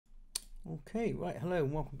Okay, right, hello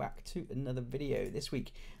and welcome back to another video. This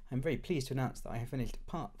week I'm very pleased to announce that I have finished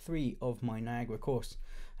part 3 of my Niagara course.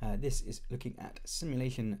 This is looking at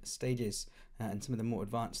simulation stages and some of the more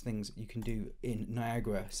advanced things you can do in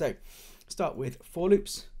Niagara. So start with for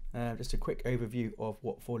loops, just a quick overview of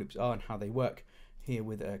what for loops are and how they work here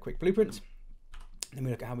with a quick blueprint. Then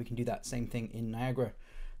we look at how we can do that same thing in Niagara,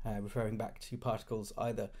 referring back to particles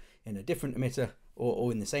either in a different emitter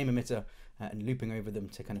or in the same emitter, and looping over them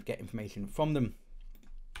to kind of get information from them.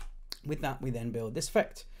 With that, we then build this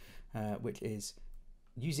effect, which is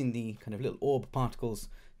using the kind of little orb particles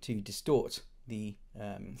to distort the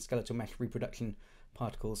skeletal mesh reproduction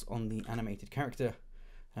particles on the animated character.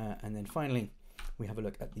 And then finally, we have a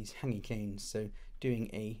look at these hanging chains. So doing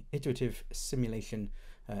a iterative simulation,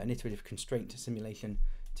 an iterative constraint simulation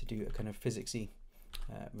to do a kind of physicsy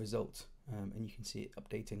result. And you can see it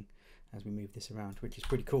updating as we move this around, which is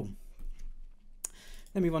pretty cool.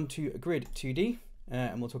 Then move on to Grid2D,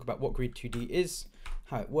 and we'll talk about what Grid2D is,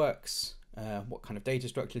 how it works, what kind of data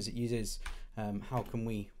structures it uses, how can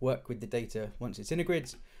we work with the data once it's in a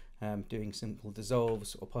grid, doing simple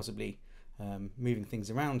dissolves or possibly moving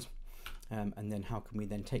things around, and then how can we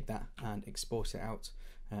then take that and export it out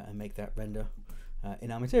and make that render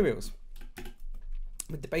in our materials.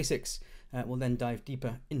 With the basics, we'll then dive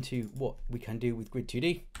deeper into what we can do with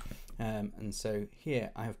Grid2D. And so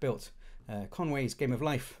here I have built Conway's Game of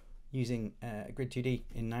Life using Grid2D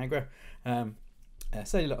in Niagara,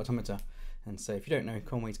 cellular automata. And so if you don't know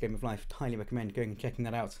Conway's Game of Life, highly recommend going and checking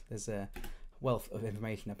that out. There's a wealth of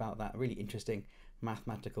information about that, a really interesting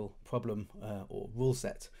mathematical problem or rule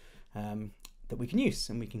set that we can use,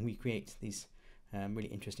 and we can recreate these really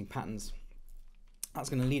interesting patterns. That's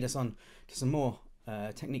going to lead us on to some more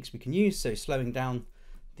techniques we can use, so slowing down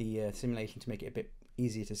the simulation to make it a bit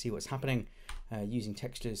easier to see what's happening, using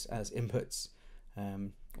textures as inputs,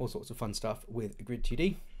 all sorts of fun stuff with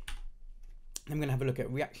Grid2D. I'm going to have a look at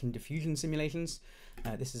reaction diffusion simulations.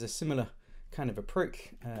 This is a similar kind of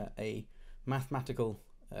approach, a mathematical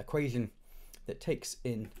equation that takes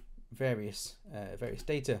in various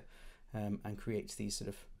data and creates these sort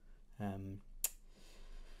of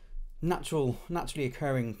naturally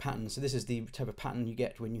occurring patterns. So this is the type of pattern you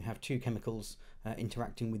get when you have two chemicals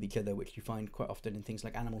interacting with each other, which you find quite often in things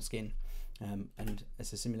like animal skin, and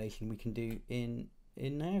as a simulation we can do in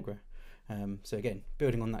Niagara. So again,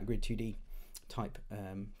 building on that Grid2D type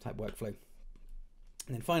workflow.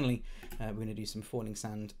 And then finally, we're going to do some falling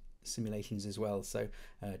sand simulations as well. So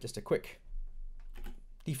just a quick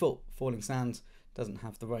default falling sand doesn't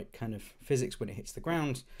have the right kind of physics when it hits the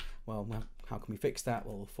ground. Well, how can we fix that?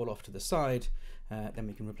 Well, we'll fall off to the side, then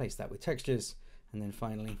we can replace that with textures, and then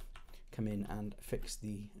finally come in and fix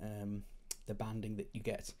the banding that you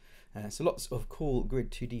get. So lots of cool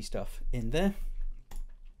Grid2D stuff in there.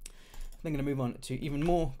 I'm going to move on to even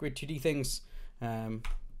more Grid2D things.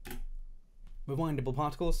 Rewindable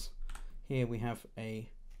particles. Here we have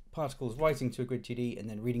particles writing to a Grid2D and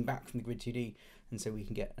then reading back from the Grid2D, and so we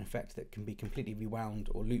can get an effect that can be completely rewound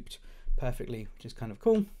or looped perfectly, which is kind of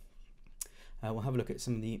cool. We'll have a look at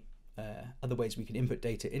some of the other ways we can input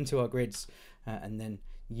data into our grids and then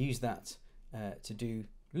use that to do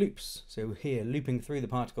loops. So here, looping through the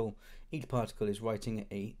particle, each particle is writing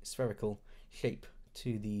a spherical shape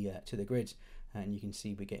to the grid, and you can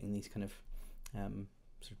see we're getting these kind of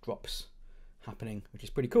sort of drops happening, which is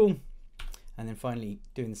pretty cool. And then finally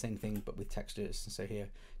doing the same thing but with textures. So here,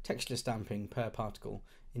 texture stamping per particle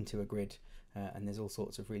into a grid, and there's all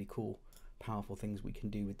sorts of really cool, powerful things we can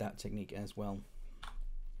do with that technique as well.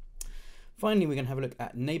 Finally, we're going to have a look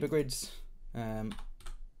at neighbor grids.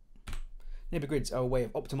 Neighbor grids are a way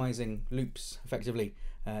of optimizing loops effectively.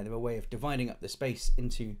 They're a way of dividing up the space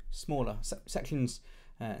into smaller sections,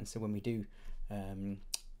 and so when we do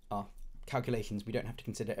our calculations, we don't have to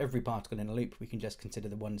consider every particle in a loop. We can just consider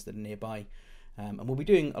the ones that are nearby, and we'll be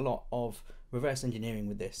doing a lot of reverse engineering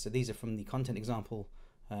with this. So these are from the content example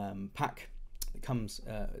pack that comes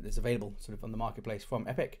that's available sort of on the marketplace from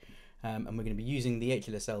Epic, and we're going to be using the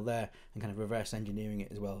HLSL there and kind of reverse engineering it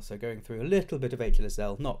as well. So going through a little bit of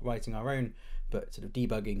HLSL, not writing our own, but sort of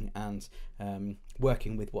debugging and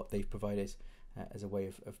working with what they've provided as a way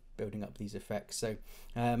of building up these effects. So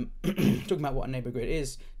talking about what a neighbor grid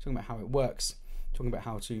is, talking about how it works, talking about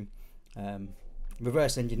how to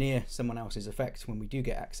reverse engineer someone else's effect when we do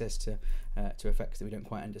get access to effects that we don't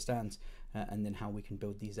quite understand, and then how we can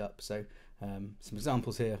build these up. So some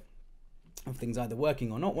examples here of things either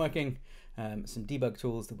working or not working, some debug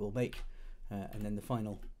tools that we'll make, and then the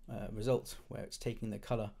final result where it's taking the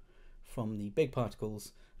color from the big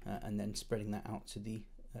particles and then spreading that out to the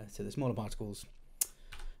smaller particles.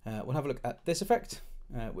 We'll have a look at this effect,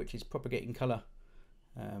 which is propagating colour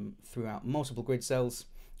throughout multiple grid cells.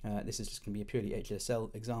 This is just going to be a purely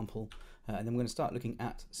HSL example, and then we're going to start looking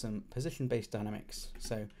at some position-based dynamics,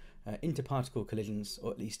 so interparticle collisions,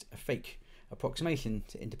 or at least a fake approximation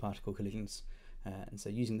to interparticle collisions, and so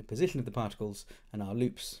using the position of the particles and our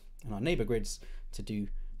loops and our neighbour grids to do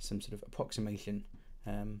some sort of approximation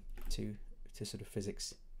to sort of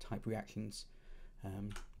physics type reactions,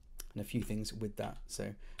 and a few things with that.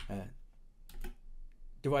 So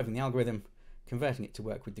deriving the algorithm, converting it to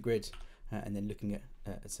work with the grid, and then looking at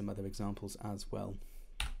some other examples as well.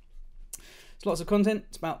 It's lots of content.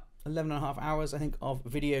 It's about 11.5 hours, I think, of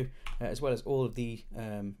video, as well as all of the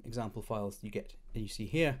example files you see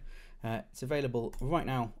here. It's available right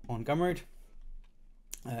now on Gumroad.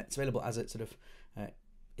 It's available as a sort of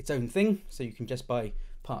its own thing, so you can just buy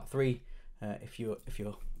part 3 if you're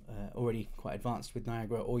already quite advanced with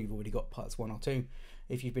Niagara, or you've already got parts 1 or 2.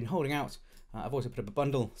 If you've been holding out, I've also put up a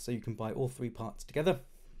bundle so you can buy all 3 parts together.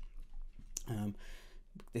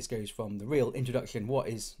 This goes from the real introduction, what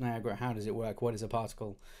is Niagara, how does it work, what is a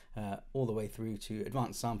particle, all the way through to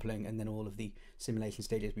advanced sampling, and then all of the simulation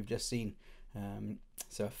stages we've just seen.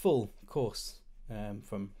 So a full course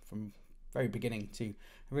from very beginning to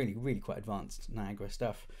really quite advanced Niagara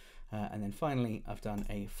stuff. And then finally I've done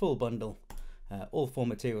a full bundle, all 4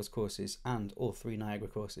 materials courses and all 3 Niagara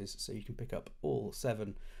courses, so you can pick up all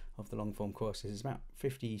 7 of the long form courses. It's about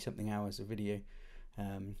 50 something hours of video,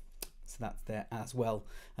 so that's there as well.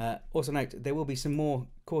 Also note, there will be some more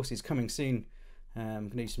courses coming soon. I'm going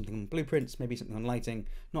to do something on blueprints, maybe something on lighting,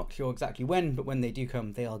 not sure exactly when, but when they do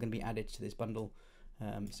come, they are going to be added to this bundle.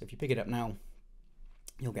 So if you pick it up now,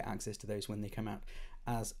 you'll get access to those when they come out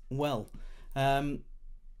as well.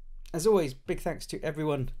 As always, big thanks to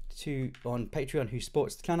everyone on Patreon who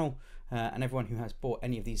supports the channel, and everyone who has bought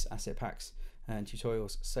any of these asset packs and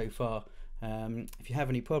tutorials so far. If you have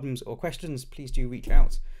any problems or questions, please do reach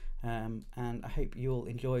out, and I hope you'll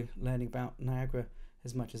enjoy learning about Niagara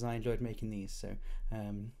as much as I enjoyed making these. So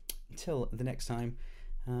until the next time,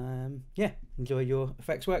 yeah, enjoy your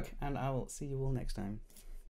effects work, and I will see you all next time.